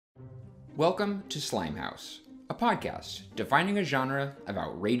Welcome to Slimehouse, a podcast defining a genre of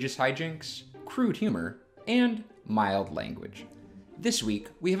outrageous hijinks, crude humor, and mild language. This week,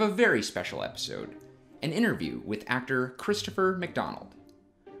 we have a very special episode, an interview with actor Christopher McDonald.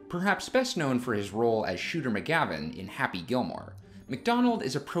 Perhaps best known for his role as Shooter McGavin in Happy Gilmore, McDonald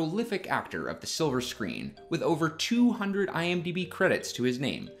is a prolific actor of the silver screen with over 200 IMDb credits to his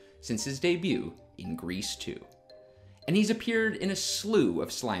name since his debut in Grease 2. And he's appeared in a slew of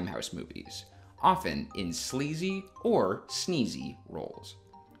Slimehouse movies, often in sleazy or sneezy roles.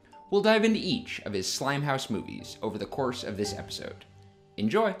 We'll dive into each of his Slimehouse movies over the course of this episode.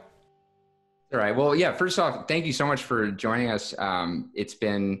 Enjoy! All right, well, yeah, first off, thank you so much for joining us. It's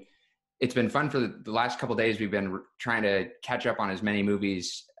been fun for the last couple of days. We've been trying to catch up on as many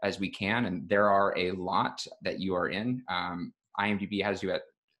movies as we can, and there are a lot that you are in. IMDb has you at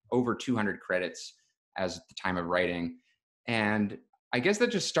over 200 credits as the time of writing. And I guess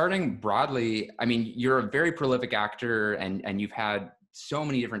that just starting broadly, I mean, you're a very prolific actor and you've had so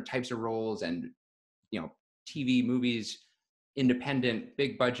many different types of roles and, TV, movies, independent,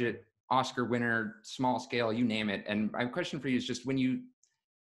 big budget, Oscar winner, small scale, you name it. And my question for you is just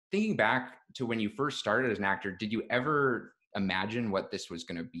thinking back to when you first started as an actor, did you ever imagine what this was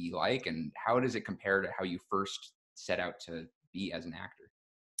going to be like? And how does it compare to how you first set out to be as an actor?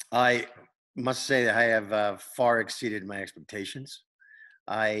 I must say that I have far exceeded my expectations.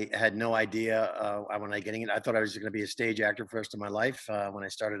 I had no idea when I getting it. I thought I was going to be a stage actor for the rest of my life. When I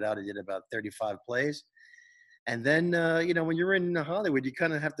started out, I did about 35 plays. And then, when you're in Hollywood, you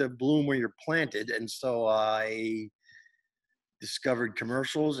kind of have to bloom where you're planted. And so I discovered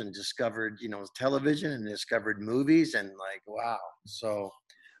commercials and discovered, television and discovered movies and wow. So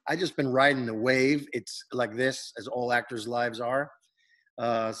I just been riding the wave. It's like this, as all actors' lives are.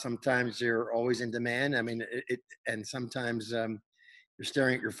 Sometimes you're always in demand. I mean, and sometimes you're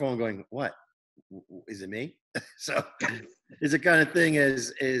staring at your phone going, what, is it me? So it's the kind of thing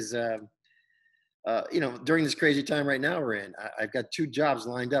during this crazy time right now we're in, I've got 2 jobs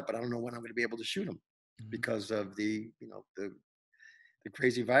lined up, but I don't know when I'm going to be able to shoot them because of the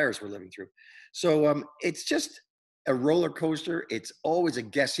crazy virus we're living through. So it's just a roller coaster. It's always a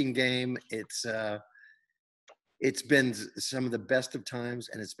guessing game. It's been some of the best of times,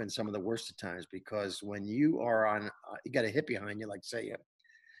 and it's been some of the worst of times, because when you are on, you got a hit behind you, like say,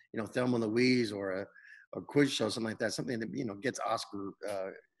 Thelma and Louise or a quiz show, something like that, something that, gets Oscar,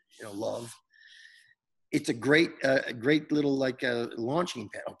 love. It's a great little launching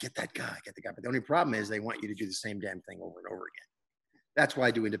pad. Oh, get that guy, get the guy. But the only problem is they want you to do the same damn thing over and over again. That's why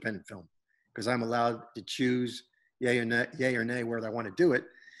I do independent film, because I'm allowed to choose yay or nay where I want to do it.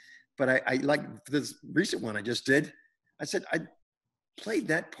 But I like this recent one I just did. I said, I played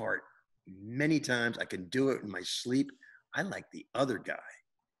that part many times. I can do it in my sleep. I like the other guy.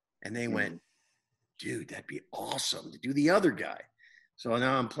 And they went, dude, that'd be awesome to do the other guy. So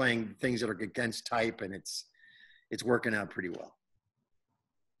now I'm playing things that are against type, and it's working out pretty well.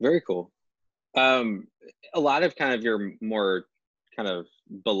 Very cool. A lot of kind of your more kind of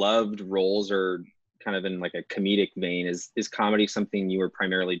beloved roles are kind of in like a comedic vein. Is comedy something you were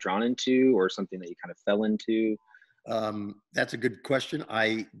primarily drawn into, or something that you kind of fell into? That's a good question.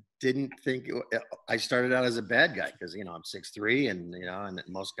 I didn't think I started out as a bad guy because I'm 6'3", and and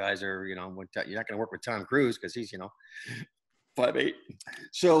most guys are you're not going to work with Tom Cruise because he's 5'8".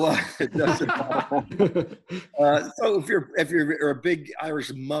 So so if you're a big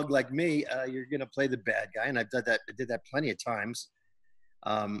Irish mug like me, you're going to play the bad guy, and I did that plenty of times.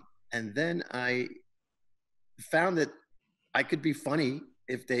 And then I found that I could be funny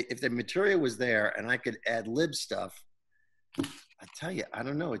if the material was there and I could ad lib stuff. I tell you, I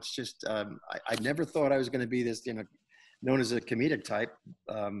don't know. It's just I never thought I was going to be this known as a comedic type,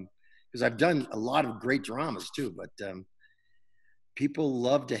 because I've done a lot of great dramas too, but people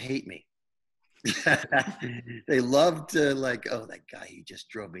love to hate me. They love to oh, that guy, he just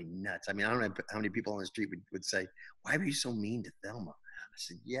drove me nuts. I mean, I don't know how many people on the street would say, why were you so mean to Thelma? I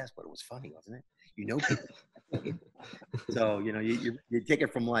said, yes, but it was funny, wasn't it? People. So, you take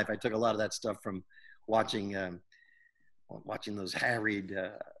it from life. I took a lot of that stuff from watching those harried,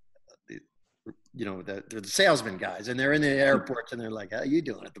 the salesman guys, and they're in the airports and they're like, how you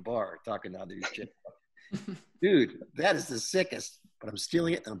doing at the bar talking to other shit. Dude, that is the sickest, but I'm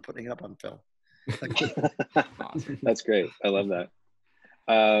stealing it and I'm putting it up on film. That's great. I love that.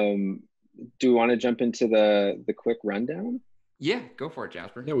 Do we want to jump into the quick rundown? Yeah, go for it,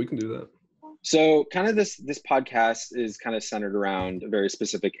 Jasper. Yeah, we can do that. So kind of this podcast is kind of centered around a very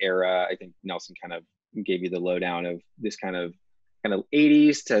specific era. I think Nelson kind of gave you the lowdown of this kind of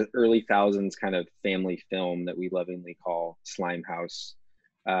 80s to early thousands kind of family film that we lovingly call Slimehouse.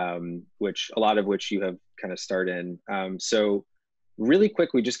 which a lot of which you have kind of starred in. So really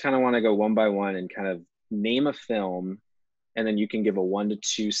quick, we just kind of want to go one by one and kind of name a film, and then you can give a 1 to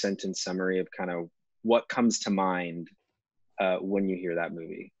 2 sentence summary of kind of what comes to mind when you hear that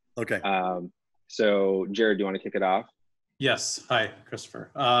movie. Okay. So Jared, do you want to kick it off? Yes. Hi,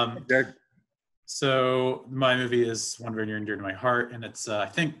 Christopher. Jared. So my movie is one very near and dear to my heart, and it's I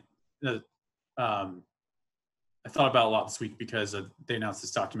think I thought about it a lot this week because they announced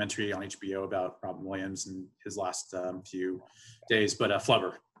this documentary on HBO about Robin Williams and his last few days, but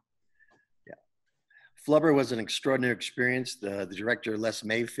Flubber. Yeah. Flubber was an extraordinary experience. The director, Les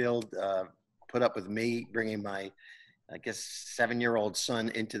Mayfield, put up with me bringing my, I guess, 7-year-old son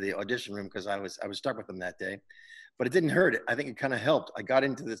into the audition room because I was stuck with him that day. But it didn't hurt. I think it kind of helped. I got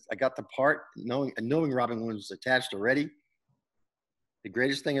into this. I got the part knowing Robin Williams was attached already. The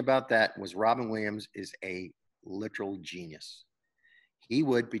greatest thing about that was Robin Williams is a literal genius. He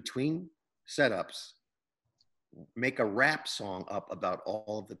would, between setups, make a rap song up about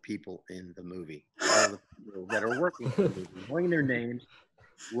all of the people in the movie, all of the people that are working in the movie, knowing their names,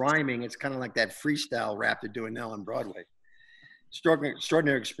 rhyming. It's kind of like that freestyle rap they're doing now on Broadway.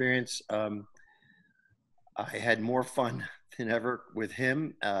 Extraordinary experience. I had more fun than ever with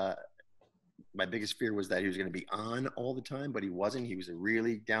him. My biggest fear was that he was going to be on all the time, but he wasn't. He was a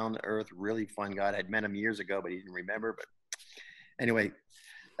really down-to-earth, really fun guy. I'd met him years ago, but he didn't remember. But anyway,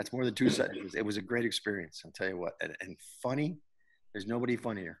 that's more than 2 sentences. It was a great experience, I'll tell you what. And funny, there's nobody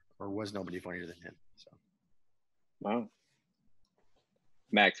funnier, or was nobody funnier than him. So. Wow.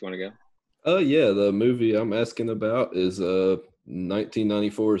 Max, you want to go? Yeah, the movie I'm asking about is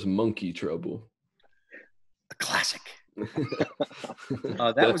 1994's Monkey Trouble. A classic.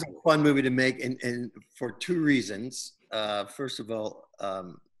 That was a fun movie to make, and for 2 reasons. First of all,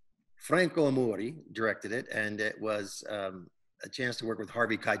 Franco Amori directed it, and it was a chance to work with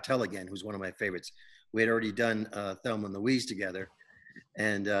Harvey Keitel again, who's one of my favorites. We had already done Thelma and Louise together,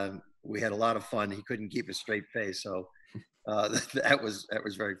 and we had a lot of fun. He couldn't keep a straight face, so that was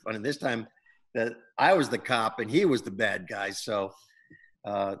very fun. And this time, that I was the cop and he was the bad guy, so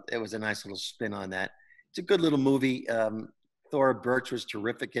it was a nice little spin on that. It's a good little movie. Thora Birch was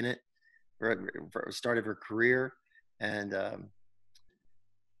terrific in it for the start of her career. And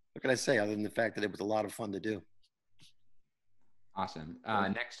what can I say other than the fact that it was a lot of fun to do? Awesome.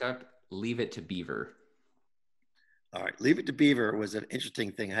 Next up, Leave It to Beaver. All right. Leave It to Beaver was an interesting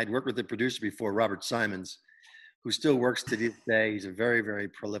thing. I had worked with the producer before, Robert Simons, who still works to this day. He's a very, very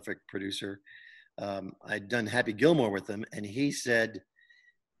prolific producer. I'd done Happy Gilmore with him, and he said,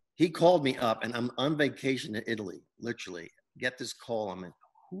 he called me up, and I'm on vacation in Italy, literally. Get this call. I'm like,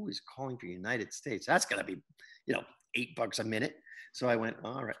 who is calling for United States? That's got to be, $8 a minute. So I went,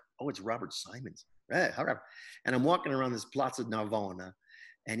 all right. Oh, it's Robert Simons. Right. All right. And I'm walking around this Plaza Navona,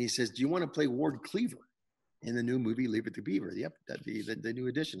 and he says, do you want to play Ward Cleaver in the new movie, Leave It to Beaver? Yep, that'd be the new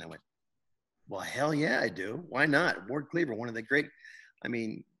edition. I went, well, hell yeah, I do. Why not? Ward Cleaver, one of the great,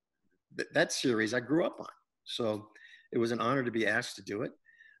 that series I grew up on. So it was an honor to be asked to do it.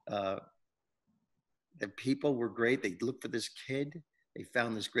 The people were great. They looked for this kid. They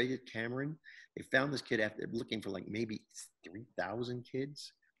found this great kid, Cameron. They found this kid after looking for like maybe 3,000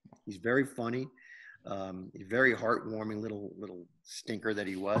 kids. He's very funny, very heartwarming little stinker that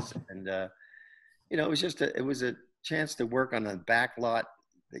he was. And, it was just it was a chance to work on a back lot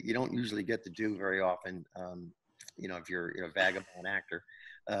that you don't usually get to do very often. If you're a vagabond actor,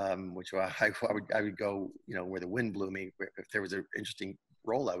 which I would go, where the wind blew me. If there was an interesting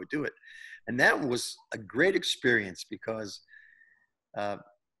role, I would do it. And that was a great experience because, the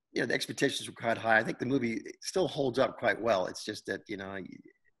expectations were quite high. I think the movie still holds up quite well. It's just that,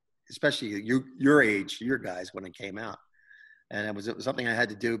 especially your age, your guys, when it came out. And it was something I had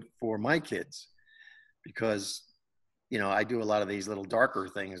to do for my kids because, I do a lot of these little darker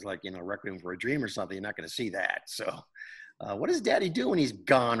things like, Requiem for a Dream or something. You're not going to see that. So what does Daddy do when he's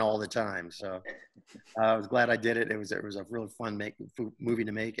gone all the time? So I was glad I did it. It was a real fun movie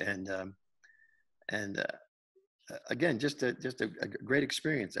to make. And again, just a great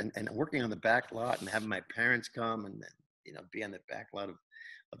experience. And working on the back lot and having my parents come and, be on the back lot of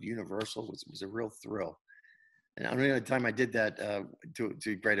Universal was a real thrill. And the only time I did that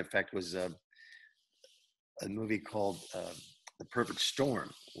to great effect was a movie called The Perfect Storm,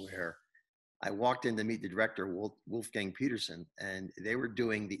 where I walked in to meet the director, Wolfgang Peterson, and they were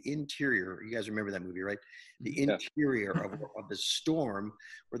doing the interior. You guys remember that movie, right? The interior of the storm,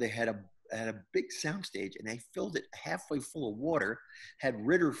 where they had a big soundstage, and they filled it halfway full of water, had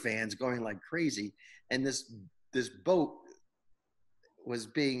Ritter fans going like crazy, and this boat was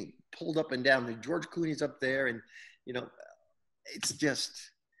being pulled up and down. And George Clooney's up there, and it's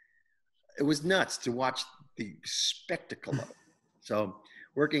just it was nuts to watch the spectacle of it. So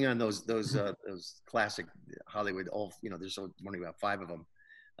working on those classic Hollywood, there's only about 5 of them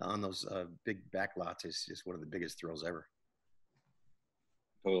on those big back lots is just one of the biggest thrills ever.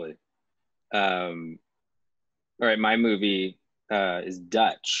 Totally. All right, my movie is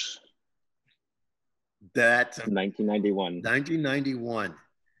Dutch. That's 1991. 1991.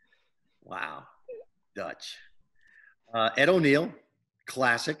 Wow, Dutch. Ed O'Neill,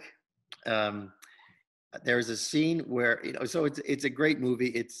 classic. There's a scene where so it's a great movie.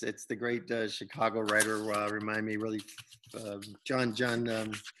 It's the great Chicago writer. Remind me, really, John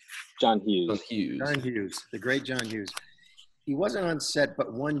Hughes. John Hughes, the great John Hughes. He wasn't on set,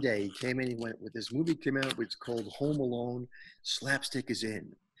 but one day he came in. He went with this movie came out, which is called Home Alone. Slapstick is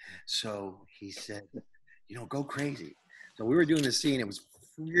in. So he said, go crazy. So we were doing the scene. It was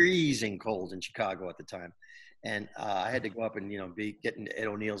freezing cold in Chicago at the time. And I had to go up and, be getting Ed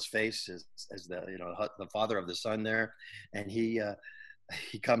O'Neill's face as the father of the son there. And he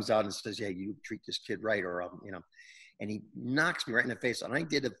comes out and says, "Hey, you treat this kid right," or, and he knocks me right in the face. And I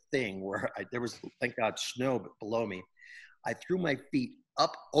did a thing where there was, thank God, snow below me. I threw my feet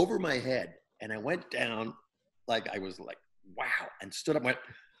up over my head and I went down like I was like, wow, and stood up and went,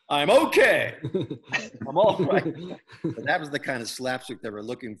 "I'm okay. I'm all right." But that was the kind of slapstick they were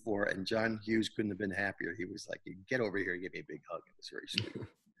looking for, and John Hughes couldn't have been happier. He was like, "Get over here and give me a big hug." It was very sweet.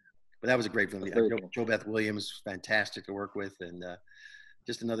 But that was a great film. Jo Beth Williams, fantastic to work with, and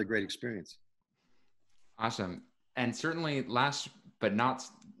just another great experience. Awesome. And certainly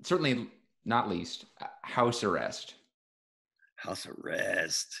certainly not least, House Arrest. House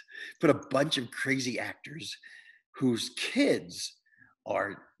Arrest. Put a bunch of crazy actors whose kids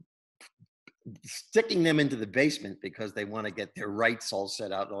are sticking them into the basement because they want to get their rights all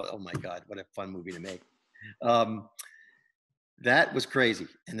set out. Oh my God, what a fun movie to make. That was crazy.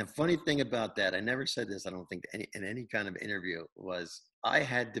 And the funny thing about that, I never said this, I don't think in any kind of interview, was I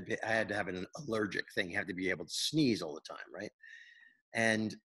had to have an allergic thing. You have to be able to sneeze all the time, right?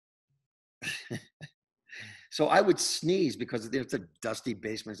 And so I would sneeze because it's a dusty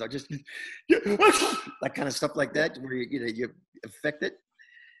basement. So I just that kind of stuff like that, where you affect it.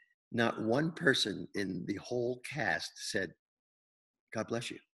 Not one person in the whole cast said, "God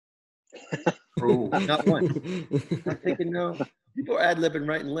bless you." Oh, not one. I'm thinking, no, people are ad-libbing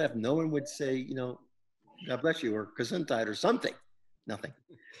right and left. No one would say, "God bless you" or "Gesundheit" or something. Nothing.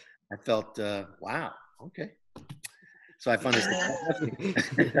 I felt, wow, okay. So I found this.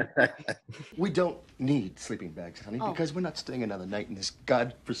 We don't need sleeping bags, honey, because we're not staying another night in this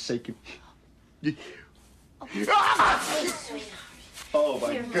godforsaken. Oh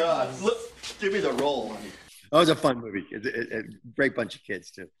my God! Look, give me the roll, honey. That was a fun movie. Great bunch of kids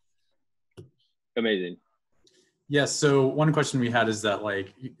too. Amazing. Yes. So one question we had is that,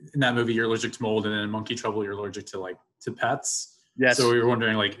 like, in that movie, you're allergic to mold, and in Monkey Trouble, you're allergic to pets. Yes. So we were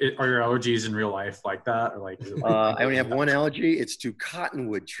wondering, like, are your allergies in real life like that, or like? I only have one allergy. It's to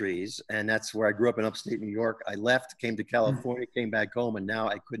cottonwood trees, and that's where I grew up in upstate New York. I left, came to California, came back home, and now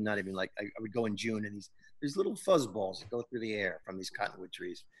I could not even I would go in June, and these little fuzz balls that go through the air from these cottonwood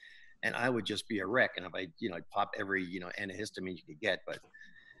trees, and I would just be a wreck. And if I'd pop every antihistamine you could get, but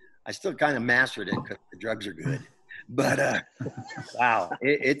I still kind of mastered it because the drugs are good. But wow,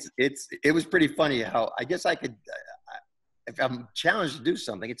 it was pretty funny how I guess I could. If I'm challenged to do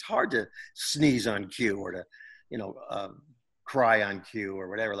something, it's hard to sneeze on cue or to, cry on cue or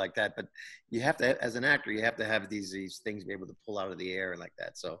whatever like that. But you have to, as an actor, you have to have these things be able to pull out of the air and like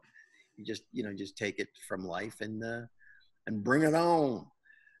that. So you just take it from life and bring it on.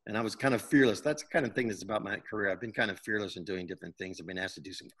 And I was kind of fearless. That's the kind of thing that's about my career. I've been kind of fearless in doing different things. I've been asked to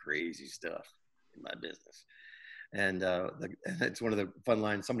do some crazy stuff in my business. And it's one of the fun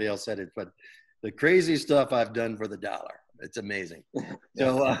lines. Somebody else said it, but the crazy stuff I've done for the dollar. It's amazing.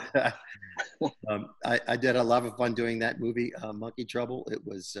 So I did a lot of fun doing that movie, Monkey Trouble. It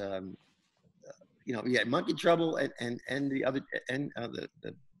was, Monkey Trouble and the other and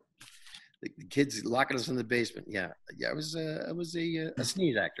the kids locking us in the basement. Yeah. I was a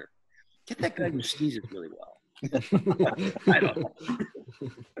sneeze actor. Get that guy who sneezes really well. I don't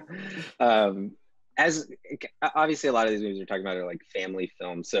know. As obviously a lot of these movies we're talking about are like family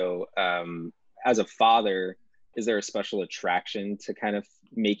films. So as a father, is there a special attraction to kind of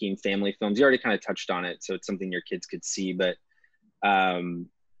making family films? You already kind of touched on it, so it's something your kids could see, but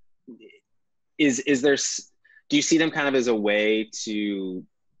is there, do you see them kind of as a way to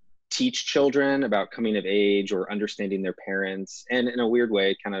teach children about coming of age or understanding their parents, and in a weird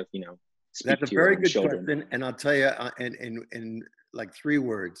way kind of speak That's to a very your own good children? question, and I'll tell you in like 3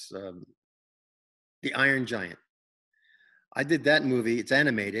 words, The Iron Giant. I did that movie. It's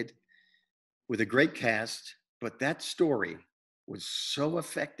animated. with a great cast, but that story was so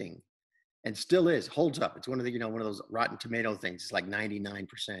affecting and still is, holds up. It's one of the, one of those Rotten Tomato things. It's like 99%.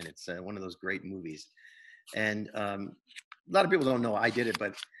 It's one of those great movies. And a lot of people don't know I did it,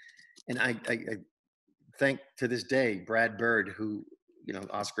 and I thank to this day, Brad Bird, who,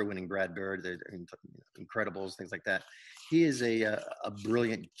 Oscar winning Brad Bird, the Incredibles, things like that. He is a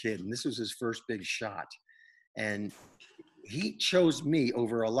brilliant kid. And this was his first big shot. And he chose me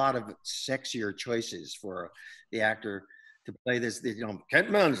over a lot of sexier choices for the actor to play this,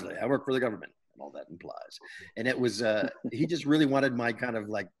 Kent Mansley, I work for the government, and all that implies. And it was, he just really wanted my kind of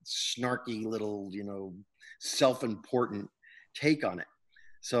like snarky little, self-important take on it.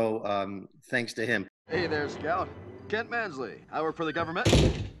 So thanks to him. Hey there, Scout. Kent Mansley, I work for the government.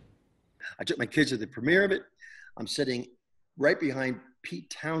 I took my kids to the premiere of it. I'm sitting right behind Pete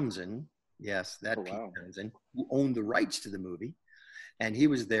Townsend. Yes, that Pete Townsend, who owned the rights to the movie. And he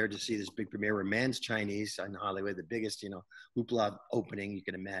was there to see this big premiere where Man's Chinese in Hollywood, the biggest, hoopla opening you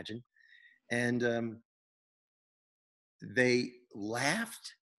can imagine. And they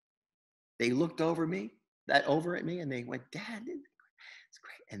laughed. They looked over at me, and they went, "Dad, it's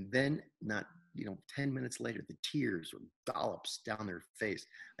great." And then 10 minutes later, the tears were dollops down their face.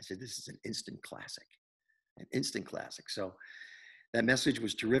 I said, "This is an instant classic." So that message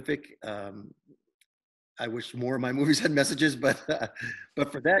was terrific. I wish more of my movies had messages, but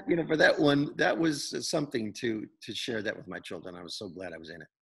for that, for that one, that was something to share that with my children. I was so glad I was in it.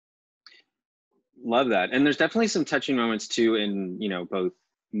 Love that. And there's definitely some touching moments too in, both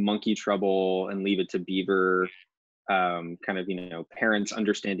Monkey Trouble and Leave It to Beaver, kind of, parents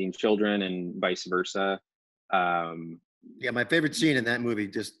understanding children and vice versa. Yeah, my favorite scene in that movie,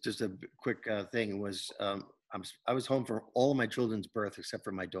 just a quick thing, was I was home for all of my children's birth except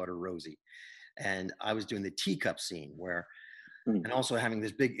for my daughter Rosie, and I was doing the teacup scene and also having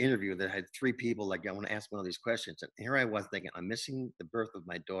this big interview that had 3 people like, I want to ask me all these questions, and here I was thinking, I'm missing the birth of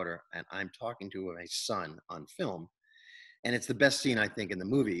my daughter, and I'm talking to my son on film, and it's the best scene I think in the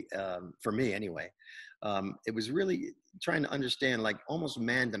movie for me anyway. It was really trying to understand, like almost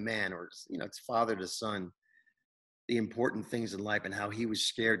man to man, or it's father to son, the important things in life, and how he was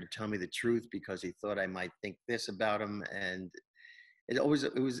scared to tell me the truth because he thought I might think this about him. And it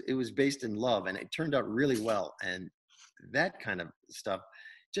was based in love, and it turned out really well. And that kind of stuff,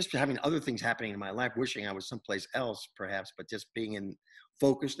 just having other things happening in my life, wishing I was someplace else perhaps, but just being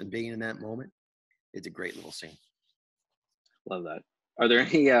focused and being in that moment, it's a great little scene. Love that. Are there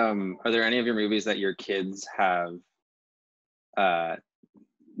any of your movies that your kids have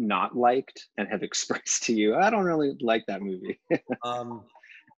not liked and have expressed to you, I don't really like that movie?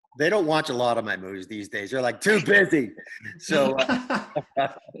 They don't watch a lot of my movies these days. They're like too busy. So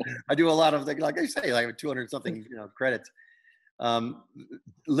I do a lot of, like I say, like 200 something, credits.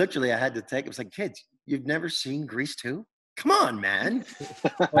 Literally I had to take, it was like, "Kids, you've never seen Grease 2? Come on, man."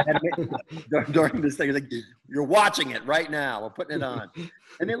 During this thing, like, "You're watching it right now. We're putting it on."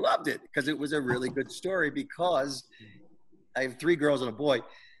 And they loved it because it was a really good story, because I have 3 girls and a boy.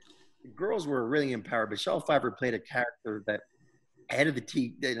 The girls were really empowered. Michelle Pfeiffer played a character that head of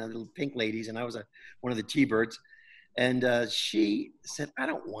the little pink ladies, and I was one of the T-birds. And she said, "I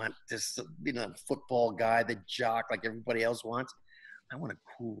don't want this, football guy, the jock like everybody else wants. I want a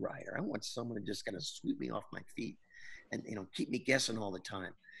cool rider. I want someone to just kind of sweep me off my feet and, keep me guessing all the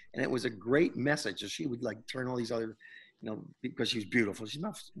time." And it was a great message. So she would like turn all these other, because she's beautiful. She's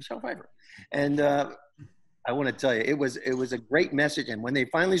not Michelle Pfeiffer. And I want to tell you, it was a great message. And when they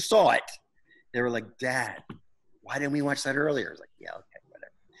finally saw it, they were like, "Dad, why didn't we watch that earlier?" I was like, "Yeah, okay,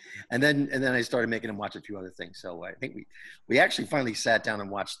 whatever." And then I started making them watch a few other things. So I think we actually finally sat down and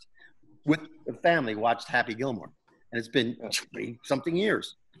watched, with the family, watched Happy Gilmore. And it's been 20-something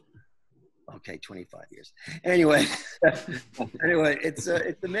years. Okay, 25 years. Anyway, it's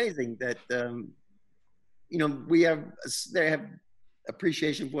amazing that they have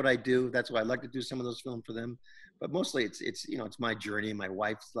appreciation for what I do. That's why I like to do some of those films for them. But mostly it's my journey. My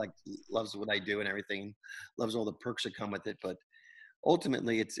wife loves what I do and everything, loves all the perks that come with it. But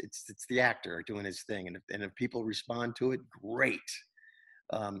ultimately, it's the actor doing his thing, and if people respond to it, great.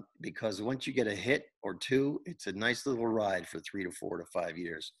 Because once you get a hit or 2, it's a nice little ride for 3 to 4 to 5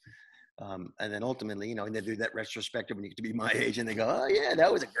 years. And then ultimately, and they do that retrospective when you get to be my age, and they go, "Oh yeah,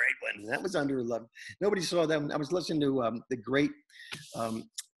 that was a great one. That was under-loved." Nobody saw them. I was listening to the great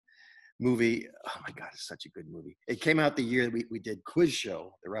movie. Oh my God, it's such a good movie. It came out the year we did Quiz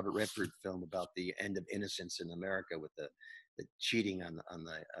Show, the Robert Redford film about the end of innocence in America with the cheating on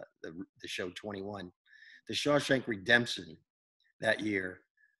the show 21. The Shawshank Redemption that year,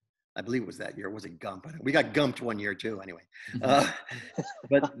 I believe it was that year. Was it Gump? We got gumped one year too. Anyway,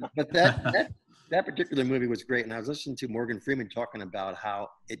 but that particular movie was great, and I was listening to Morgan Freeman talking about how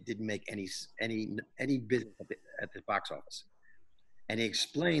it didn't make any business at the box office, and he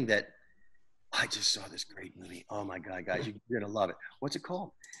explained that I just saw this great movie. Oh my God, guys, you're gonna love it. What's it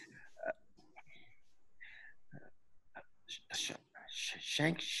called?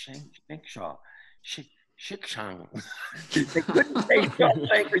 Shankshaw. Shikshan. They couldn't say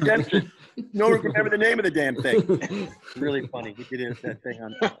Shawshank Redemption. No one can remember the name of the damn thing. Really funny. He did that thing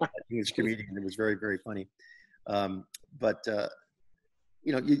on English Comedian. It was very, very funny. But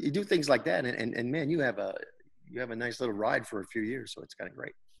you know, you do things like that, and man, you have a nice little ride for a few years, so it's kind of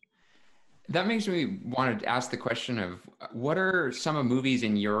great. That makes me want to ask the question of what are some of movies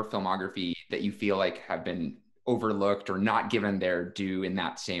in your filmography that you feel like have been overlooked or not given their due in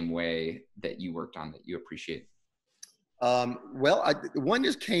that same way that you worked on that you appreciate? Well, one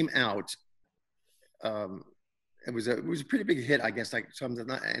just came out. It was a pretty big hit, I guess. So I'm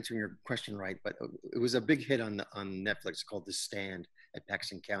not answering your question right, but it was a big hit on Netflix called The Stand at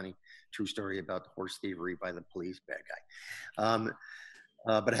Paxton County. True story about horse thievery by the police, bad guy.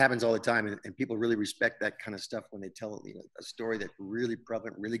 But it happens all the time, and people really respect that kind of stuff when they tell a story that's really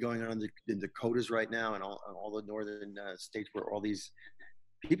prevalent, really going on in the Dakotas right now, and all the northern states where all these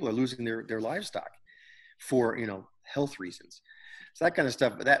people are losing their livestock for health reasons. So that kind of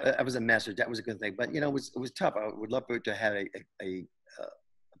stuff. That was a message. That was a good thing. But it was tough. I would love to have a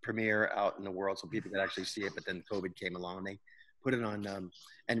premiere out in the world so people could actually see it. But then COVID came along, and they put it on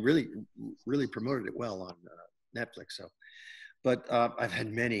and really promoted it well on Netflix. So. But I've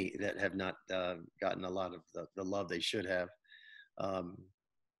had many that have not gotten a lot of the love they should have.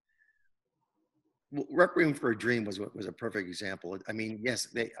 Requiem for a Dream was a perfect example. I mean, yes,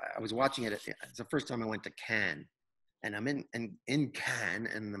 I was watching it. It's the first time I went to Cannes, and I'm in Cannes,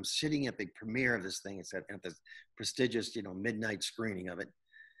 and I'm sitting at the premiere of this thing. It's at this prestigious, midnight screening of it,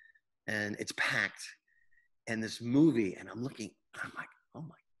 and it's packed. And this movie, and I'm like, oh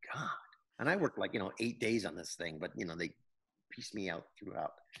my God! And I worked 8 days on this thing, but they pieced me out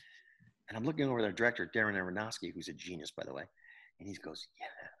throughout. And I'm looking over at our director, Darren Aronofsky, who's a genius, by the way. And he goes, yeah.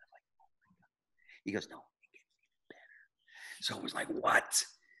 I'm like, oh my God. He goes, no, it gets even better. So it was like, what?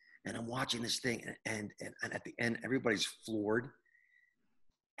 And I'm watching this thing, and at the end, everybody's floored.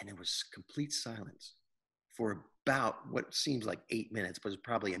 And there was complete silence for about what seems like 8 minutes, but it's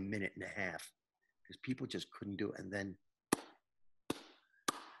probably a minute and a half, because people just couldn't do it. And then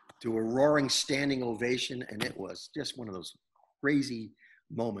to a roaring standing ovation, and it was just one of those crazy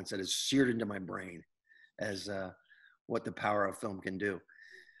moments that is seared into my brain as what the power of film can do.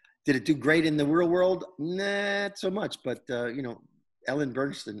 Did it do great in the real world? Not so much, but Ellen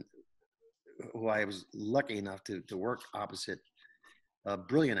Bernstein, who I was lucky enough to work opposite, a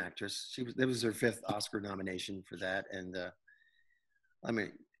brilliant actress. That was her 5th Oscar nomination for that, and I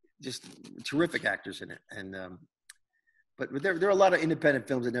mean, just terrific actors in it. And But there are a lot of independent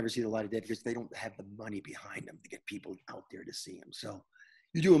films that never see the light of day because they don't have the money behind them to get people out there to see them. So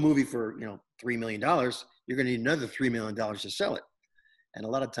you do a movie for, $3 million, you're going to need another $3 million to sell it. And a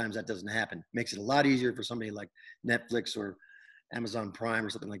lot of times that doesn't happen. Makes it a lot easier for somebody like Netflix or Amazon Prime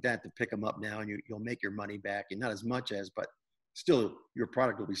or something like that to pick them up now, and you'll make your money back, and not as much as, but still your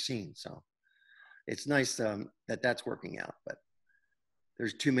product will be seen. So it's nice that that's working out, but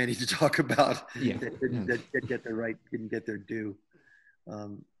there's too many to talk about that didn't get their due.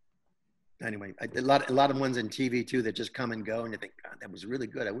 Anyway, a lot of ones on TV too that just come and go, and you think, God, that was really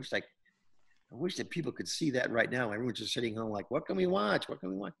good. I wish that people could see that right now. Everyone's just sitting home like, what can we watch? What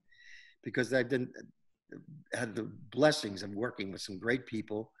can we watch? Because I've had the blessings of working with some great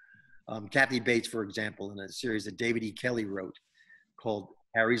people. Kathy Bates, for example, in a series that David E. Kelley wrote called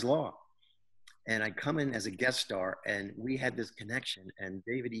Harry's Law. And I come in as a guest star, and we had this connection, and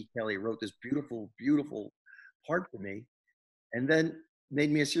David E. Kelley wrote this beautiful, beautiful part for me, and then made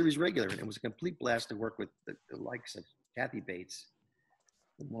me a series regular. And it was a complete blast to work with the likes of Kathy Bates,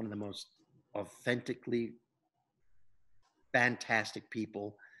 one of the most authentically fantastic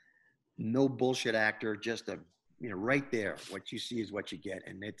people, no bullshit actor, just right there. What you see is what you get.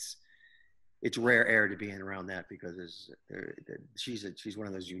 And it's rare air to be in around that, because she's one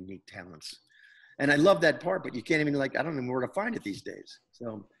of those unique talents. And I love that part, but you can't even I don't even know where to find it these days.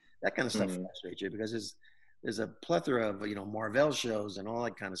 So that kind of stuff frustrates you, because there's a plethora of, Marvel shows and all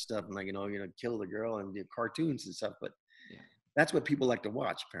that kind of stuff. And kill the girl and do cartoons and stuff. But that's what people like to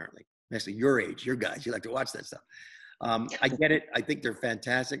watch, apparently. Especially your age, your guys, you like to watch that stuff. I get it. I think they're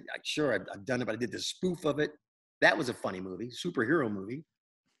fantastic. Sure, I've done it, but I did the spoof of it. That was a funny movie, superhero movie.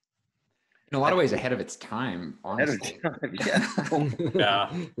 In a lot of ways ahead of its time, honestly. Yeah.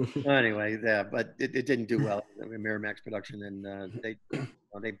 Anyway, but it didn't do well. Miramax production, and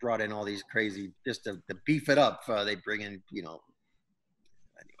they brought in all these crazy, just to beef it up. They bring in, anyway,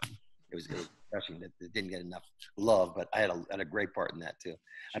 it was refreshing that it didn't get enough love, but I had a great part in that too.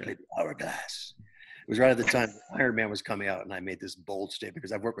 I played Hourglass. It was right at the time Iron Man was coming out, and I made this bold statement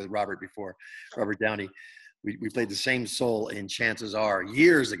because I've worked with Robert before, Robert Downey. We played the same soul in Chances Are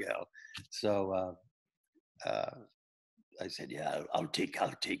years ago. So I said, yeah, I'll take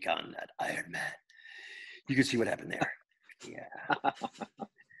on that Iron Man. You can see what happened there. Yeah.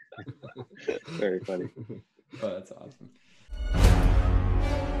 Very funny. Oh, that's awesome.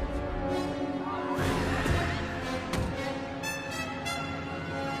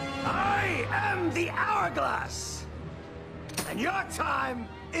 I am the Hourglass, and your time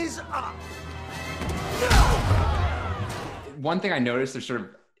is up. One thing I noticed, there's sort of,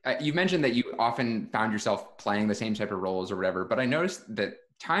 you mentioned that you often found yourself playing the same type of roles or whatever, but I noticed that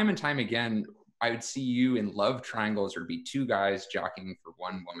time and time again, I would see you in love triangles, or be two guys jockeying for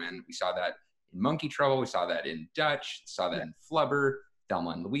one woman. We saw that in Monkey Trouble. We saw that in Dutch. Saw that in Flubber,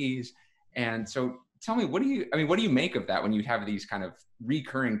 Thelma and Louise. And so tell me, what do you make of that when you have these kind of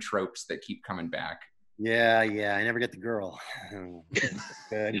recurring tropes that keep coming back? Yeah. I never get the girl.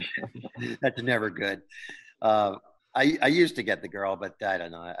 Good. That's never good. I used to get the girl, but I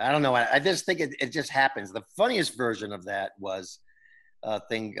don't know. I just think it just happens. The funniest version of that was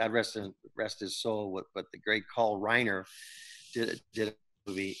thing. God rest his soul. But the great Carl Reiner did a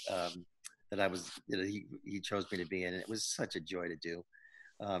movie that I was. He chose me to be in. And it was such a joy to do.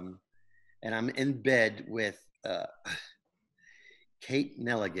 And I'm in bed with Kate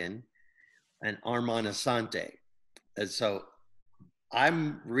Nelligan and Armand Assante. And so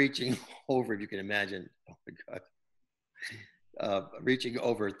I'm reaching over, if you can imagine, oh my God, reaching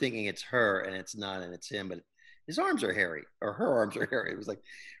over thinking it's her, and it's not, and it's him, but his arms are hairy, or her arms are hairy. It was like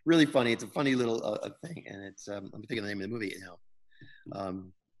really funny. It's a funny little thing. And it's, I'm thinking of the name of the movie now.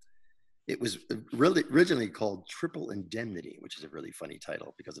 It was really originally called Triple Indemnity, which is a really funny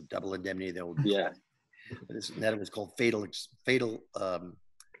title because of Double Indemnity. Yeah. That was called Fatal Instinct.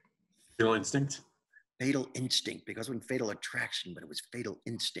 Fatal Instinct, because it wasn't Fatal Attraction, but it was Fatal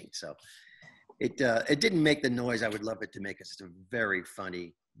Instinct. So it didn't make the noise I would love it to make. It's a very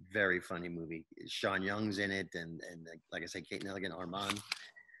funny movie. Sean Young's in it, and like I said, Kate Nelligan, Armand,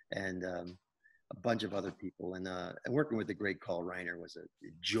 and a bunch of other people. And working with the great Carl Reiner was a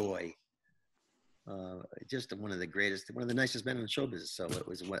joy. Just one of the nicest men in the show business. So it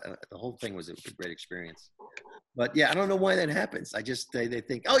was the whole thing was a great experience. But yeah, I don't know why that happens. I just they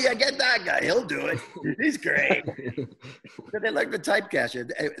think, oh yeah, get that guy, he'll do it. He's great. But they like the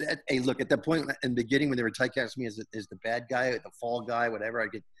typecast. Hey, look, at the point in the beginning when they were typecasting me as the bad guy, the fall guy, whatever,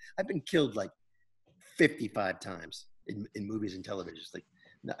 I've been killed like 55 times in movies and television. It's like,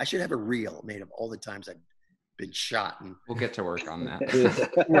 no, I should have a reel made of all the times I've been shot. And we'll get to work on that.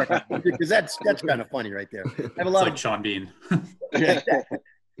 Because that's kind of funny right there. I have a lot of Sean Bean. Yeah, exactly.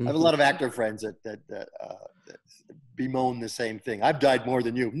 I have a lot of actor friends that bemoan the same thing. I've died more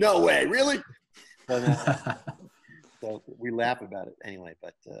than you. No way, really? So we laugh about it anyway.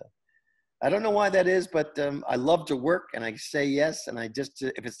 But I don't know why that is, but I love to work, and I say yes. And I just,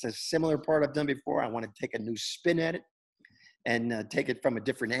 if it's a similar part I've done before, I want to take a new spin at it and take it from a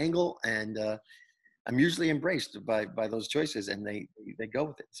different angle. And I'm usually embraced by those choices, and they go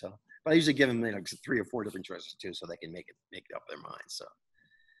with it. So, but I usually give them 3 or 4 different choices too, so they can make it up their mind. So.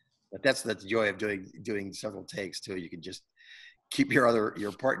 But that's the joy of doing several takes too. You can just keep your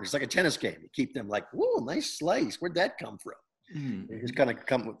partners like a tennis game. You keep them like, whoa, nice slice. Where'd that come from? You just kind of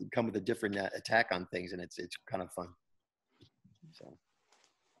come with a different attack on things, and it's kind of fun.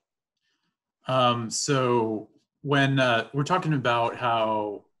 So when we're talking about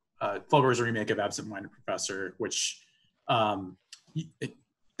how Flubber is a remake of Absent Minded Professor, which that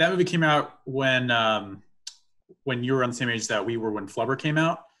movie came out when you were on the same age that we were when Flubber came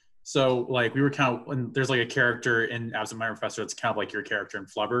out. So like we were kind of, when there's like a character in Absent Minded Professor that's kind of like your character in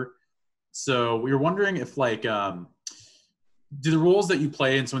Flubber. So we were wondering if like, do the roles that you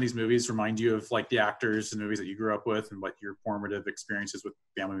play in some of these movies remind you of like the actors and movies that you grew up with and what your formative experiences with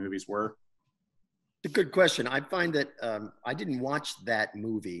family movies were? It's a good question. I find that I didn't watch that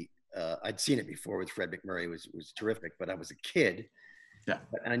movie. I'd seen it before with Fred McMurray. It was terrific, but I was a kid. Yeah.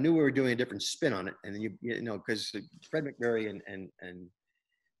 And I knew we were doing a different spin on it. And then you know, because Fred McMurray and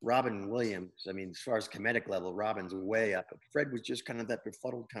Robin Williams, I mean, as far as comedic level, Robin's way up. But Fred was just kind of that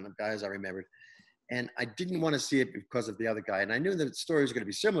befuddled kind of guy, as I remembered. And I didn't want to see it because of the other guy. And I knew that the story was going to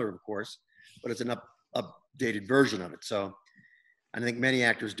be similar, of course, but it's an updated version of it. So I think many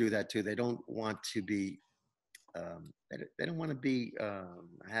actors do that too. They don't want to be, they don't want to be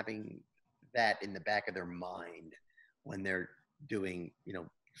having that in the back of their mind when they're doing,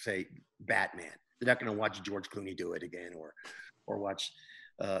 say Batman. They're not going to watch George Clooney do it again, or watch,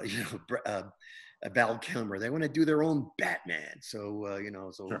 Val Kilmer. They want to do their own Batman. So,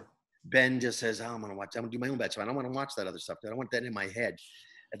 Sure. Ben just says, I'm going to do my own Batman. So I don't want to watch that other stuff. I don't want that in my head.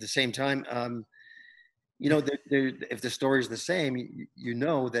 At the same time, if the story is the same, you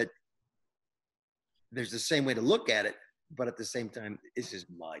know that there's the same way to look at it, but at the same time, this is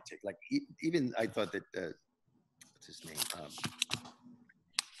my take. Like, even I thought that, what's his name?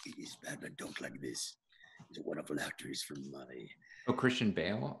 He's Batman, don't like this. He's a wonderful actor. He's from money. Oh, Christian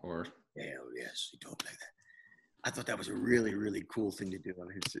Bale, or? Bale, yes, he don't like that. I thought that was a really, really cool thing to do. I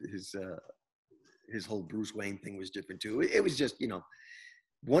mean, his whole Bruce Wayne thing was different too. It was just,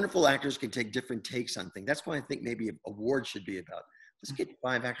 wonderful actors can take different takes on things. That's why I think maybe awards should be about, let's get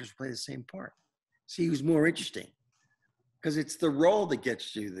 5 actors to play the same part. See who's more interesting. Because it's the role that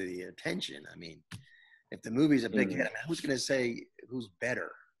gets you the attention. I mean, if the movie's a big hit, I mean, who's going to say who's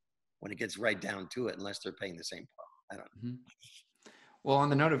better when it gets right down to it, unless they're playing the same part? I don't know. Mm-hmm. Well, on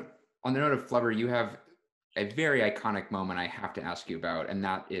the note of Flubber, you have a very iconic moment I have to ask you about, and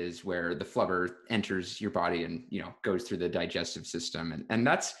that is where the Flubber enters your body and goes through the digestive system, and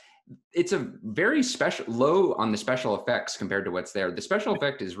it's a very low on the special effects compared to what's there. The special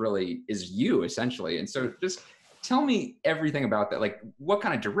effect is you essentially, and so just tell me everything about that. Like, what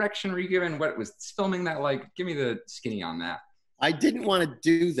kind of direction were you given? What was filming that like? Give me the skinny on that. I didn't want to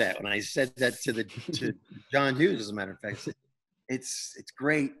do that when I said that to John Hughes. As a matter of fact, it's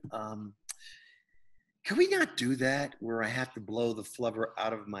great. Can we not do that where I have to blow the Flubber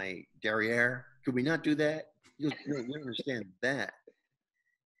out of my derriere? Could we not do that? You understand that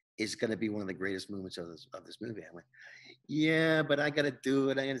is going to be one of the greatest moments of this movie. I'm like, yeah, but I got to do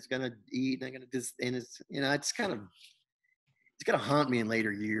it. It's going to eat. And I got to just, and it's, it's going to haunt me in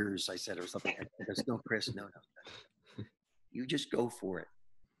later years. I said, or something. I goes, no, Chris, no. You just go for it.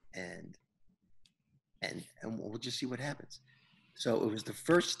 And we'll just see what happens. So it was the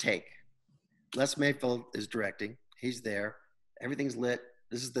first take. Les Mayfield is directing. He's there. Everything's lit.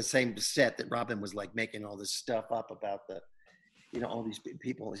 This is the same set that Robin was like making all this stuff up about the, all these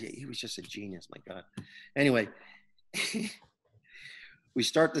people. He was just a genius. My God. Anyway, we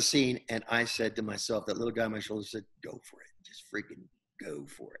start the scene, and I said to myself, that little guy on my shoulder said, "Go for it. Just freaking go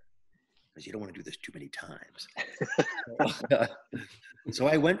for it, because you don't want to do this too many times." So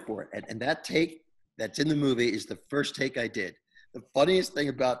I went for it, and that take that's in the movie is the first take I did. The funniest thing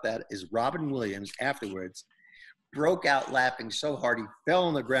about that is Robin Williams afterwards broke out laughing so hard he fell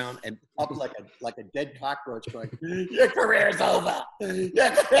on the ground and up like a dead cockroach, going, "Your career's over.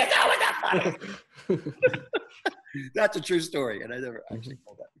 Your career's over." That's a true story, and I never actually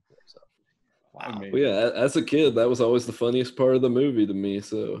told that before. So, wow. Well, yeah, as a kid, that was always the funniest part of the movie to me.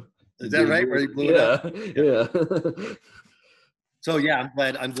 So, is that right? Where he blew it up? Yeah. So yeah,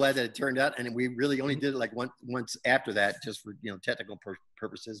 I'm glad that it turned out, and we really only did it like once after that, just for technical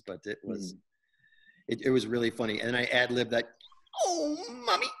purposes. But it was it was really funny, and I ad-libbed that. Oh,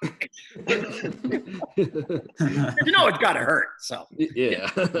 mommy! It's got to hurt. So yeah,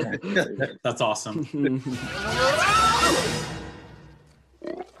 that's awesome.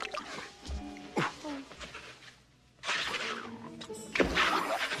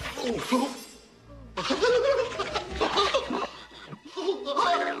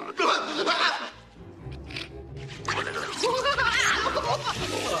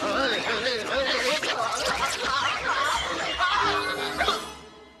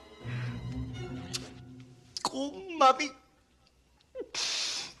 Oh, mommy.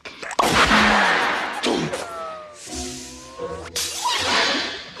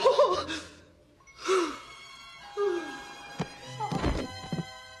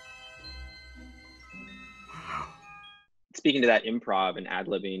 Speaking to that improv and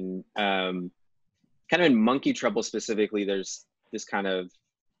ad-libbing, kind of in Monkey Trouble specifically, there's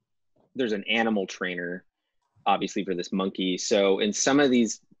an animal trainer, obviously, for this monkey. So in some of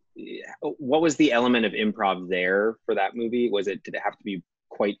these, what was the element of improv there for that movie? Did it have to be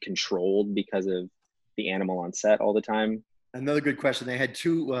quite controlled because of the animal on set all the time? Another good question. They had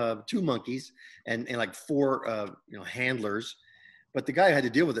two monkeys and like 4 handlers, but the guy who had to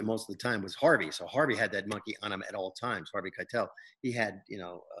deal with it most of the time was Harvey. So Harvey had that monkey on him at all times. Harvey Keitel. He had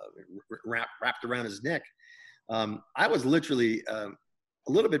wrapped around his neck. I was literally a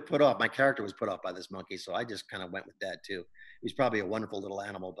little bit put off. My character was put off by this monkey, so I just kind of went with that too. He's probably a wonderful little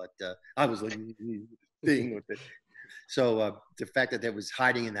animal, but I was like thing with it. So the fact that it was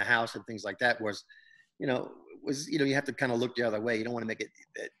hiding in the house and things like that was, you have to kind of look the other way. You don't want to make it.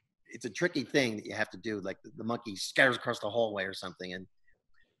 It's a tricky thing that you have to do. Like the monkey scatters across the hallway or something,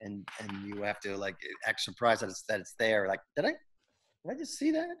 and you have to like act surprised that it's there. Like, did I Did I just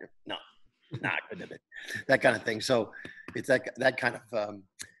see that? No, I couldn't have been. That kind of thing. So it's that kind of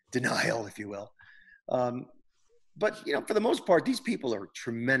denial, if you will. But, you know, for the most part, these people are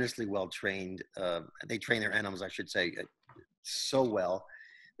tremendously well trained. They train their animals, I should say, so well.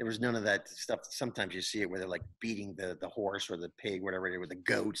 There was none of that stuff. Sometimes you see it where they're like beating the horse or the pig, whatever it is, with the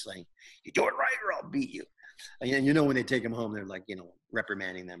goats, saying, you do it right or I'll beat you. And you know, when they take them home, they're like, you know,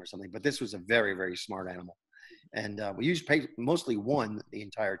 reprimanding them or something. But this was a very, very smart animal. And we used mostly one the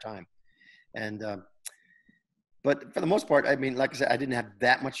entire time. And but for the most part, I mean, like I said, I didn't have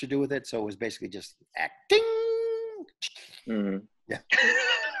that much to do with it. So it was basically just acting. Mm-hmm. Yeah.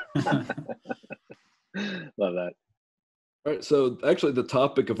 Love that. All right, so actually the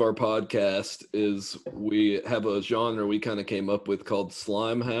topic of our podcast is we have a genre we kind of came up with called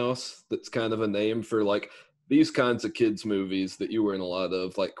Slimehouse. That's kind of a name for like these kinds of kids movies that you were in a lot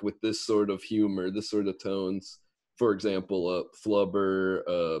of, like with this sort of humor, this sort of tones. For example,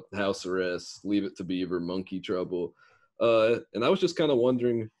 Flubber, House Arrest, Leave It to Beaver, Monkey Trouble. And I was just kind of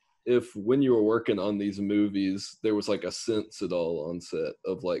wondering if when you were working on these movies, there was like a sense at all on set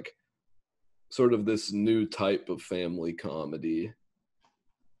of like sort of this new type of family comedy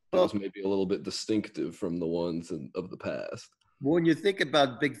that was maybe a little bit distinctive from the ones of the past. When you think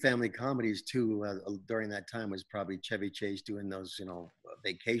about big family comedies too, during that time was probably Chevy Chase doing those, you know,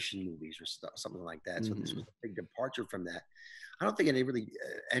 vacation movies or something like that. So this was a big departure from that. I don't think it really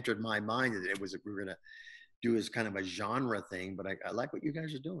entered my mind that we were going to do as kind of a genre thing, but I like what you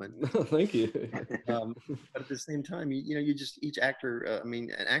guys are doing. Thank you. But at the same time, you know, you just, each actor,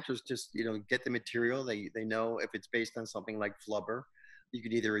 and actors just, you know, get the material. They know if it's based on something like Flubber, you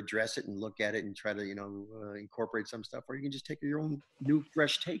could either address it and look at it and try to, you know, incorporate some stuff, or you can just take your own new,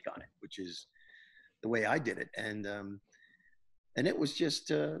 fresh take on it, which is the way I did it. And it was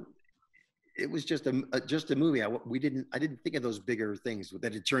just a movie. I didn't think of those bigger things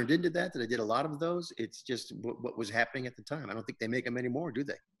that it turned into that I did a lot of those. It's just what was happening at the time. I don't think they make them anymore, do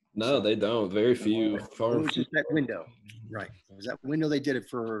they? No, they don't. Very few. It was just that window, right? It was that window. They did it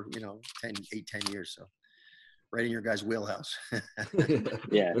for, you know, 10 years. So right in your guys' wheelhouse.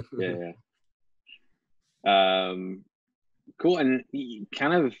 Yeah. Cool. And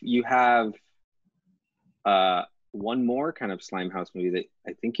kind of you have one more kind of Slimehouse movie that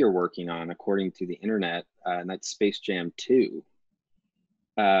I think you're working on, according to the internet, and that's Space Jam 2.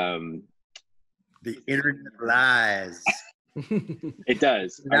 The internet lies. It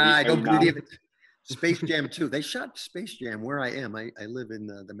does. Nah, I don't believe it. Space Jam 2. They shot Space Jam where I am. I live in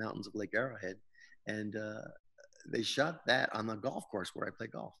the mountains of Lake Arrowhead, and they shot that on the golf course where I play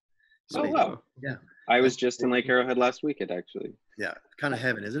golf. Oh, wow. Yeah. I was just in Lake Arrowhead last weekend, actually. Yeah. Kind of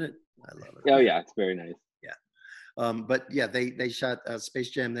heaven, isn't it? I love it. Oh, yeah. It's very nice. Yeah. But yeah, they shot Space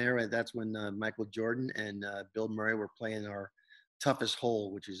Jam there. And that's when Michael Jordan and Bill Murray were playing our toughest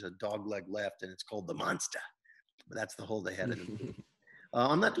hole, which is a dog leg left, and it's called the Monster. But that's the hole they had in it.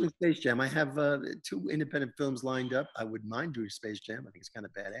 I'm not doing Space Jam. I have 2 independent films lined up. I wouldn't mind doing Space Jam. I think it's kind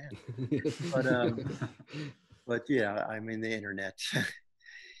of badass. But yeah, I mean, the internet.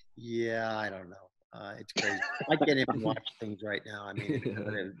 Yeah, I don't know. It's crazy. I can't even watch things right now. I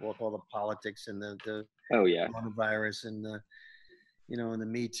mean, with all the politics and the coronavirus and the, you know, and the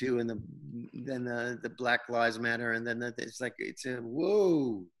Me Too and then the Black Lives Matter, and then it's like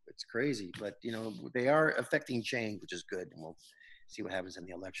whoa, it's crazy. But you know, they are affecting change, which is good, and we'll see what happens in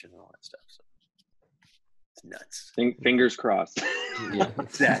the election and all that stuff. So it's nuts. Fingers crossed. Yeah,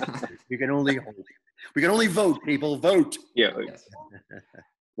 exactly. We can only vote, people. Vote. Yeah.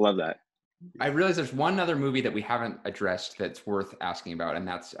 Love that. I realize there's one other movie that we haven't addressed that's worth asking about, and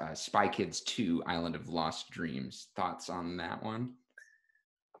that's Spy Kids 2, Island of Lost Dreams. Thoughts on that one?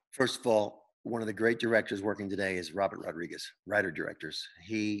 First of all, one of the great directors working today is Robert Rodriguez, writer-directors.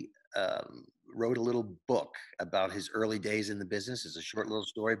 He wrote a little book about his early days in the business. It's a short little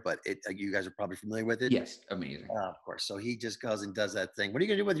story, but you guys are probably familiar with it. Yes, amazing. Of course. So he just goes and does that thing. What are you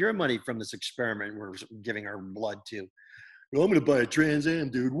going to do with your money from this experiment we're giving our blood to? Well, I'm going to buy a Trans Am,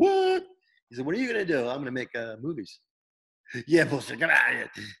 dude. What? He said, what are you going to do? I'm going to make movies. Yeah, bullshit. Get out of here.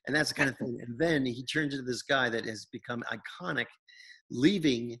 And that's the kind of thing. And then he turns into this guy that has become iconic,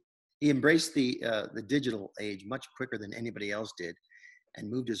 he embraced the digital age much quicker than anybody else did, and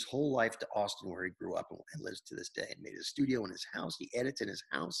moved his whole life to Austin, where he grew up and lives to this day, and made a studio in his house. He edits in his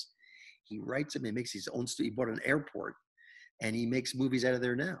house. He writes them. He makes his own studio. He bought an airport, and he makes movies out of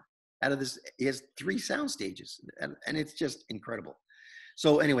there now. Out of this, he has 3 sound stages, and it's just incredible.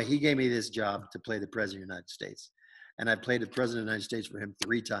 So anyway, he gave me this job to play the President of the United States, and I've played the President of the United States for him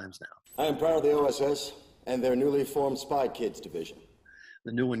 3 times now. I am proud of the OSS and their newly formed Spy Kids division.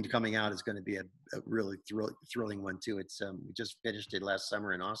 the new one coming out is going to be a really thrilling one too. It's we just finished it last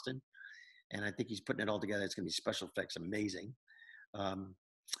summer in Austin, and I think he's putting it all together. It's going to be special effects amazing, and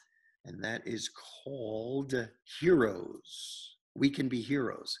that is called Heroes. We Can Be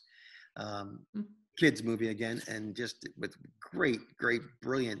Heroes. Kids movie again, and just with great,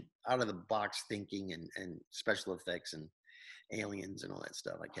 brilliant, out of the box thinking and special effects and aliens and all that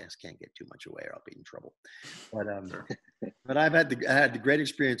stuff. I can't get too much away or I'll be in trouble. But but I had the great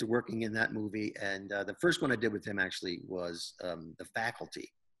experience of working in that movie, and the first one I did with him actually was The Faculty,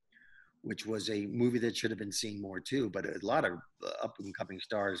 which was a movie that should have been seen more too. But a lot of up and coming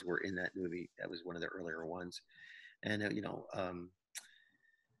stars were in that movie. That was one of the earlier ones, and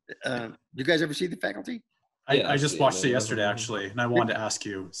you guys ever see The Faculty? I just watched it yesterday, actually, and I wanted to ask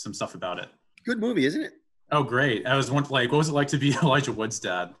you some stuff about it. Good movie, isn't it? Oh, great. I was what was it like to be Elijah Wood's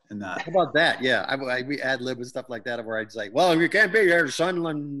dad in that? How about that? Yeah, we ad-lib and stuff like that, where I'd say, well, you can't be here, son, and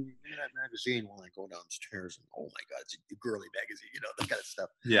that magazine while I go downstairs, and oh my God, it's a girly magazine, that kind of stuff.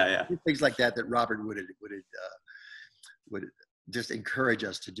 Yeah. Things like that Robert would just encourage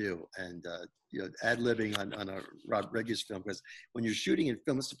us to do, and ad-libbing on a Rob Regius film, because when you're shooting in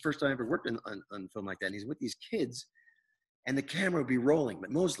film, it's the first time I ever worked on film like that, and he's with these kids, and the camera would be rolling,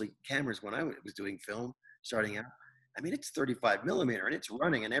 but mostly cameras when I was doing film, starting out, I mean, it's 35 millimeter, and it's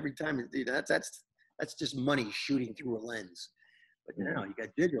running, and every time, that's just money shooting through a lens. But now you got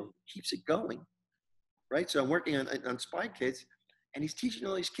digital, it keeps it going, right? So I'm working on Spy Kids, and he's teaching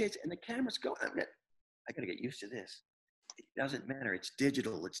all these kids, and the camera's going, I got to get used to this. It doesn't matter. It's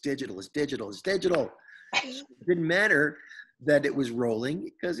digital. It's digital. It's digital. It's digital. It didn't matter that it was rolling,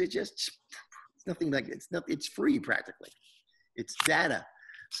 because it's nothing like it's free practically. It's data.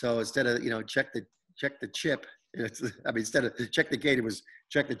 So instead of check the chip, instead of check the gate, it was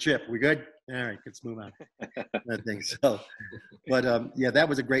check the chip. We good? All right, let's move on. That thing. So, but that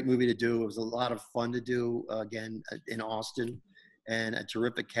was a great movie to do. It was a lot of fun to do again in Austin, and a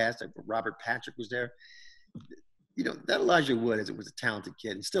terrific cast. Robert Patrick was there. That Elijah Wood was a talented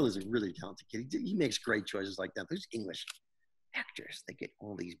kid, and still is a really talented kid. He makes great choices like that. Those English actors, they get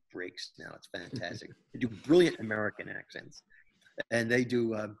all these breaks now. It's fantastic. They do brilliant American accents, and they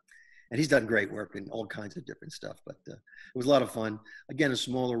do. And he's done great work in all kinds of different stuff. But it was a lot of fun. Again, a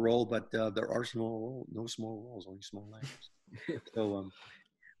smaller role, but there are no small roles, only small actors. So,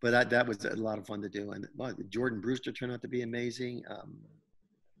 but that was a lot of fun to do. And Jordan Brewster turned out to be amazing. A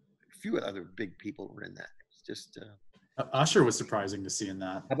few other big people were in that. Just Usher was surprising to see in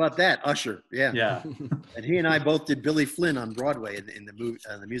that. How about that, Usher? Yeah. And he and I both did Billy Flynn on Broadway in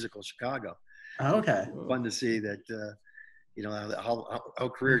the musical Chicago. Oh, okay. Fun to see that. How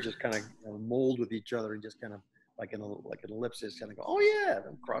careers just kind of mold with each other, and just kind of like an ellipsis, kind of go, oh yeah,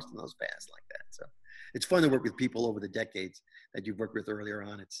 I'm crossing those paths like that. So it's fun to work with people over the decades that you've worked with earlier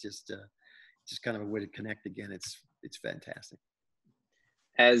on. It's just kind of a way to connect again. It's fantastic.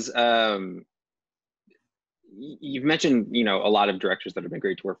 As you've mentioned, a lot of directors that have been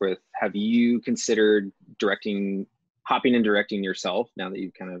great to work with. Have you considered hopping and directing yourself now that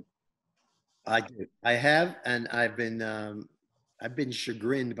you've kind of? I do. I have, and I've been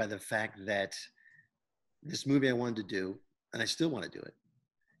chagrined by the fact that this movie I wanted to do, and I still want to do it.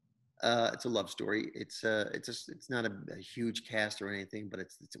 It's a love story. It's not a huge cast or anything, but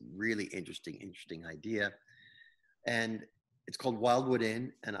it's a really interesting idea, and it's called Wildwood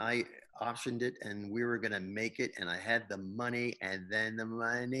Inn, and I optioned it, and we were going to make it, and I had the money, and then the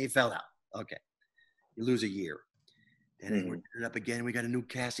money fell out. Okay. You lose a year. And then we're doing it up again. We got a new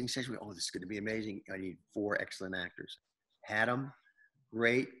casting session. Oh, this is going to be amazing. I need 4 excellent actors. Had them.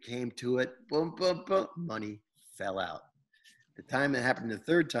 Great. Came to it. Boom, boom, boom. Money fell out. The time it happened the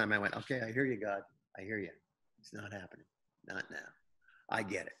third time, I went, okay, I hear you, God. I hear you. It's not happening. Not now. I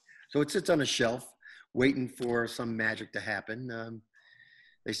get it. So it sits on a shelf waiting for some magic to happen.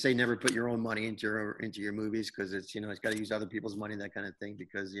 They say never put your own money into your movies, because it's got to use other people's money, that kind of thing,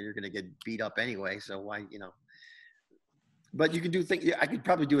 because you're going to get beat up anyway. So why, But you can do things. I could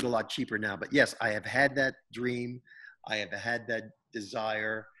probably do it a lot cheaper now. But yes, I have had that dream. I have had that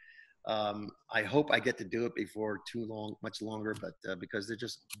desire. I hope I get to do it before too long, much longer. But because they're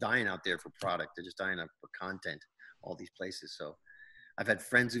just dying out there for product, they're just dying out for content. All these places. So I've had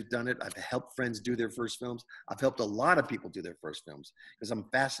friends who've done it. I've helped friends do their first films. I've helped a lot of people do their first films, because I'm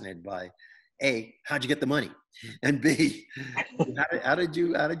fascinated by A, how'd you get the money? And B, how did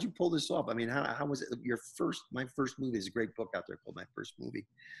you pull this off? I mean, how was it my first movie? Is a great book out there called My First Movie.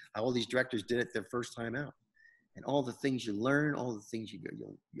 How all these directors did it their first time out, and all the things you learn, all the things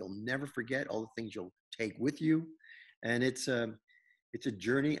you'll never forget, all the things you'll take with you. And it's a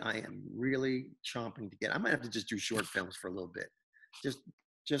journey I am really chomping to get. I might have to just do short films for a little bit,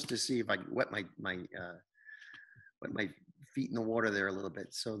 just to see if I can wet my feet in the water there a little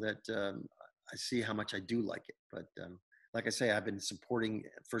bit, so that I see how much I do like it. But like I say, I've been supporting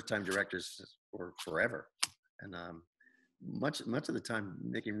first-time directors for forever, and much of the time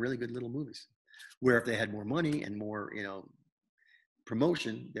making really good little movies. Where if they had more money and more,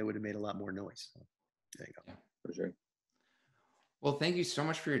 promotion, they would have made a lot more noise. So, there you go. Yeah, for sure. Well, thank you so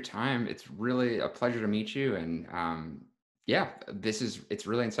much for your time. It's really a pleasure to meet you. And it's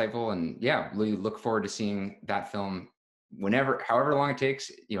really insightful. And we look forward to seeing that film however long it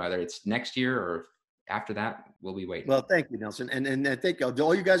takes, either it's next year or after that, we'll be waiting. Well, thank you, Nelson. And I think, do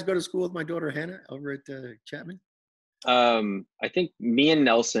all you guys go to school with my daughter, Hannah, over at Chapman? I think me and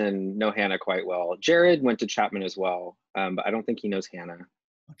Nelson know Hannah quite well. Jared went to Chapman as well, but I don't think he knows Hannah.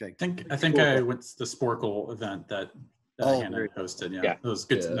 Okay. I think I went to the Sporkle event that Hannah hosted. Yeah, it was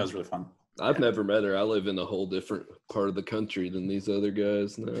good. That was really fun. I've never met her. I live in a whole different part of the country than these other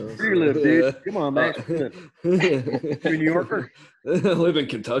guys now. Where you live, dude? Come on, man. You're a New Yorker? I live in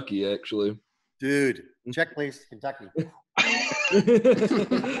Kentucky, actually. Dude, check please, Kentucky.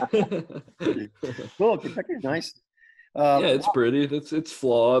 Cool, Kentucky's nice. It's pretty. It's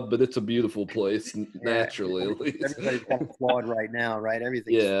flawed, but it's a beautiful place naturally. At least everybody's kind of flawed right now, right?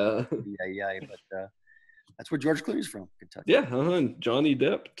 Everything's but that's where George Clooney's from, Kentucky. Yeah, and Johnny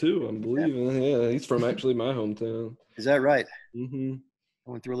Depp too, I'm believing. Yeah, he's from actually my hometown. Is that right? Mm-hmm.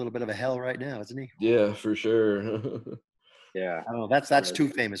 Going through a little bit of a hell right now, isn't he? Yeah, for sure. Yeah. I don't know. That's too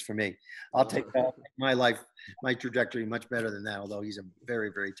famous for me. I'll take my trajectory much better than that, although he's a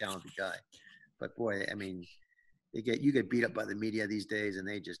very, very talented guy. But boy, I mean, you get beat up by the media these days, and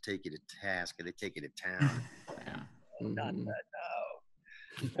they just take you to task and they take you to town. Not that, no.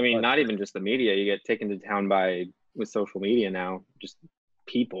 I mean, not even just the media. You get taken to town with social media now, just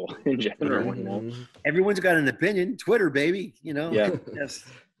people in general. Everyone's got an opinion. Twitter, baby. Yeah.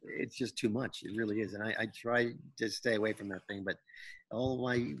 It's just too much. It really is, and I try to stay away from that thing. But all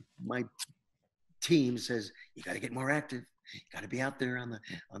my team says you got to get more active. You got to be out there on the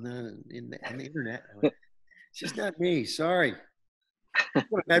internet. It's just not me. Sorry.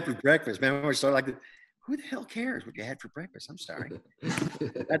 What I had for breakfast, man. I started like, who the hell cares what you had for breakfast? I'm sorry.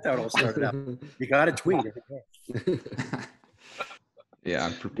 That's how it all started out. You got to tweet it. Yeah,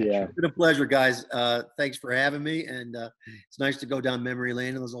 I'm prepared. Yeah. It's been a pleasure, guys. Thanks for having me. And it's nice to go down memory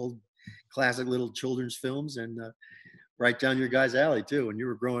lane in those old classic little children's films and right down your guys' alley, too, when you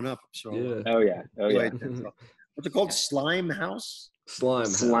were growing up. So, Oh, yeah. What's it called? Slimehouse?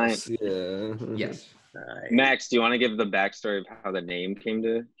 Slimehouse. Yeah. Yes. Max, do you want to give the backstory of how the name came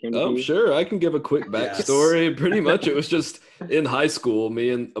to be? Sure. I can give a quick backstory. Yes. Pretty much it was just in high school, me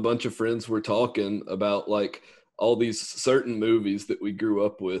and a bunch of friends were talking about like all these certain movies that we grew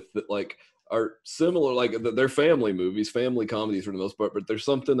up with that like are similar, like they're family movies, family comedies for the most part, but there's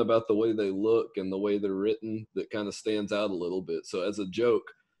something about the way they look and the way they're written that kind of stands out a little bit. So as a joke,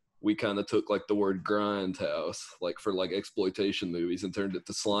 we kind of took like the word grindhouse, like for like exploitation movies, and turned it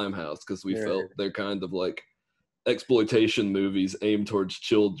to Slimehouse because we felt they're kind of like exploitation movies aimed towards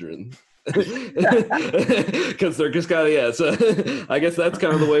children. Because they're just kind of so I guess that's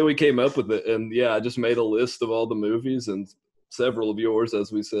kind of the way we came up with it. And I just made a list of all the movies, and several of yours,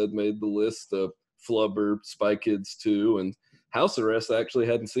 as we said, made the list of Flubber, Spy Kids 2, and House Arrest I actually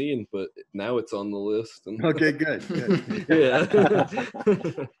hadn't seen, but now it's on the list. And okay, good. Yeah.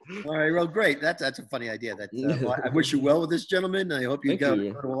 All right, well, great. That's a funny idea. I wish you well with this gentleman. I hope you go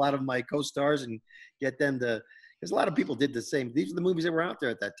to a lot of my co-stars and get them to, because a lot of people did the same. These are the movies that were out there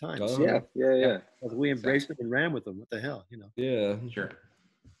at that time. Oh. So, Yeah. We embraced them and ran with them. What the hell, Yeah. Sure.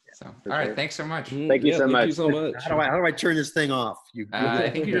 So, all right. Thanks so much. Thank you so much. How do I turn this thing off? I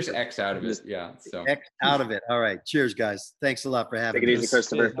think you just X out of it. Yeah. So X out of it. All right. Cheers, guys. Thanks a lot for having me. Take it easy,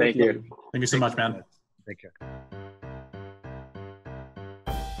 Christopher. Thank you. Thank you so much, man. Take care.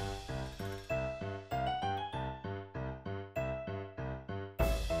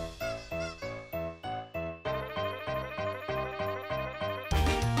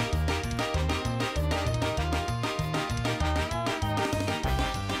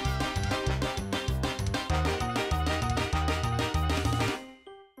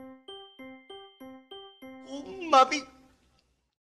 Mommy,